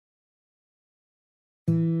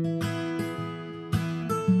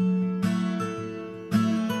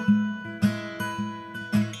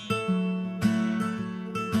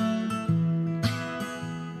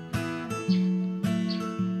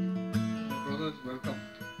Good, welcome.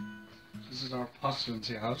 This is our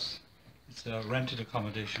postulancy house. It's a rented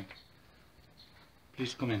accommodation.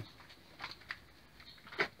 Please come in.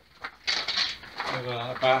 We have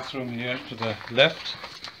a bathroom here to the left,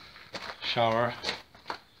 shower.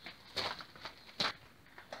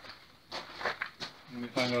 And we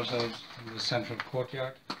find ourselves in the central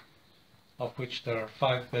courtyard, of which there are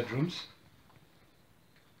 5 bedrooms.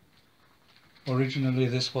 Originally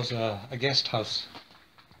this was a guest house,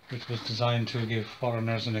 which was designed to give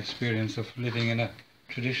foreigners an experience of living in a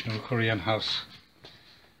traditional Korean house.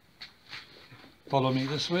 Follow me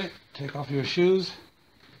this way, take off your shoes.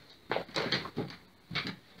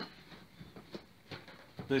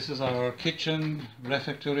 This is our kitchen,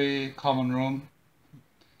 refectory, common room.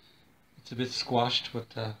 It's a bit squashed,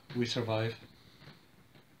 but we survive.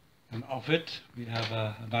 And off it we have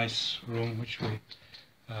a nice room which we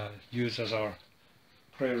use as our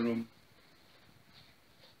prayer room.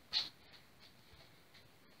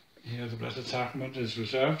 Here the Blessed Sacrament is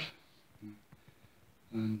reserved,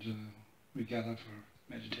 and we gather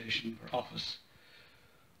for meditation, for office.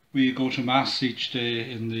 We go to Mass each day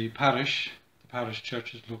in the parish. The parish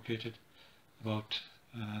church is located about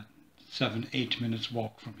 7-8 minutes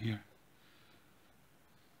walk from here.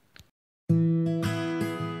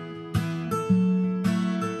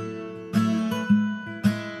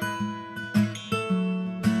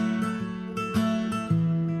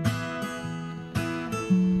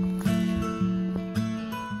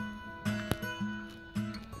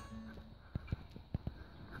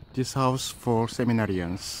 This house for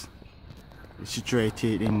seminarians is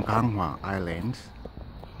situated in Ganghwa Island,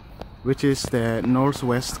 which is the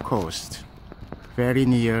northwest coast, very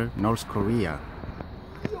near North Korea.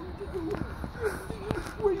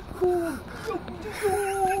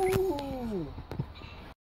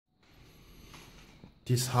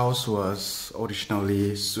 This house was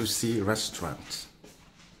originally sushi restaurant.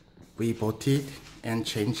 We bought it and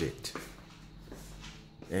changed it.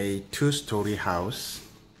 A 2-story house.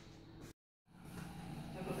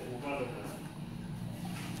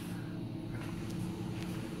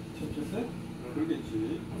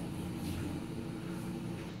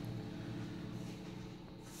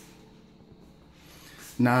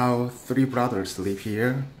 Now 3 brothers live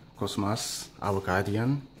here: Cosmas, our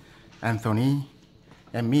guardian, Anthony,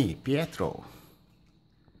 and me, Pietro.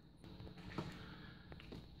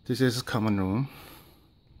 This is a common room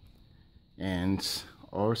and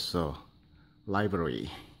also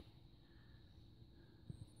library.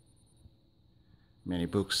 Many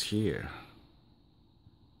books here.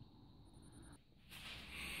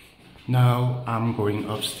 Now I'm going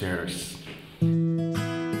upstairs.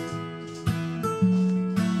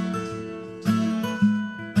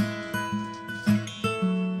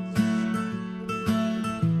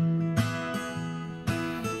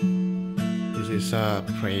 This is a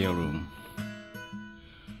prayer room.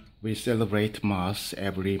 We celebrate Mass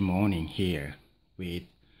every morning here with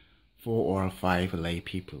 4 or 5 lay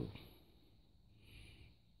people.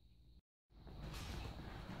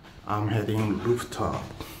 I'm heading rooftop.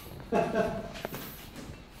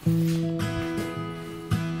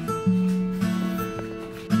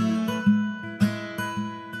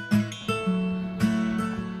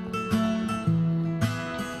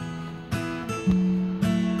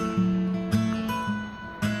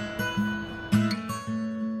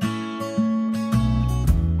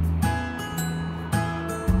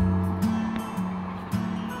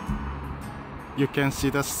 You can see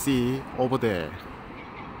the sea over there.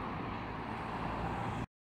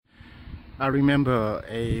 I remember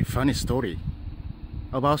a funny story.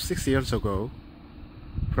 About 6 years ago,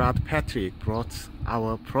 Brother Patrick brought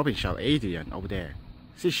our provincial Adrian over there,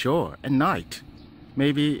 seashore at night,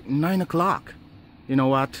 maybe 9 o'clock. You know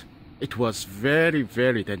what? It was very,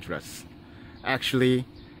 very dangerous. Actually,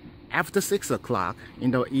 after 6 o'clock in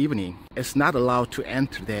the evening, it's not allowed to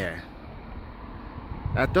enter there.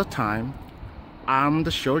 At that time,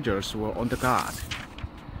 armed soldiers were on the guard.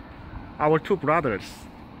 Our 2 brothers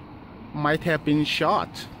might have been shot,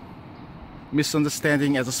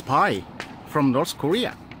 misunderstanding as a spy from North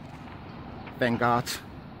Korea. Thank God,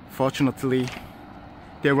 fortunately,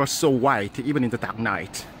 they were so white even in the dark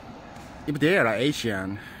night. If they are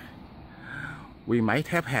Asian, we might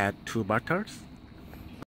have had 2 martyrs.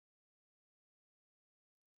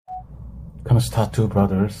 Come, 2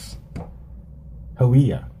 brothers. How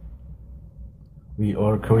we are? We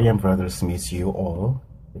all Korean brothers miss you all,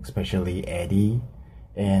 especially Eddie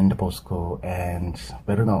and Bosco and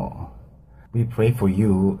Bruno. We pray for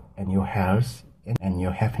you and your health and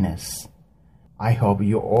your happiness. I hope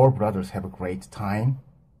you all brothers have a great time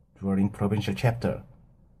during provincial chapter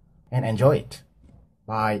and enjoy it.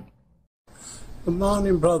 Bye. Good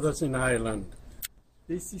morning, brothers in Ireland.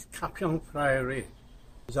 This is Capuchin Priory.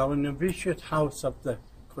 It's our novitiate house of the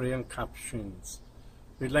Korean Capuchins.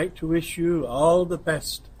 We'd like to wish you all the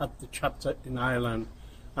best at the chapter in Ireland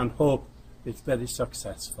and hope it's very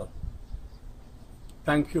successful.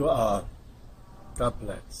 Thank you all. God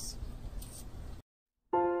bless.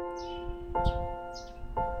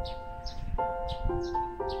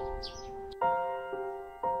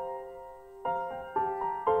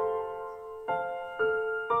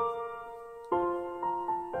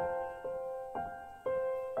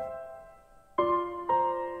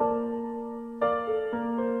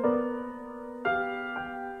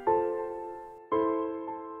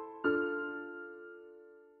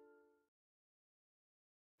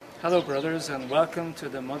 Hello brothers, and welcome to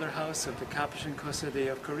the mother house of the Capuchin Custody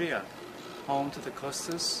of Korea, home to the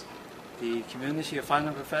Custos, the community of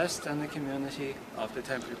final professed and the community of the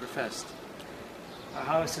temporary professed. Our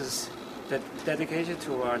house is dedicated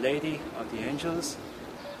to Our Lady of the Angels,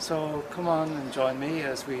 so come on and join me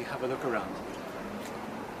as we have a look around.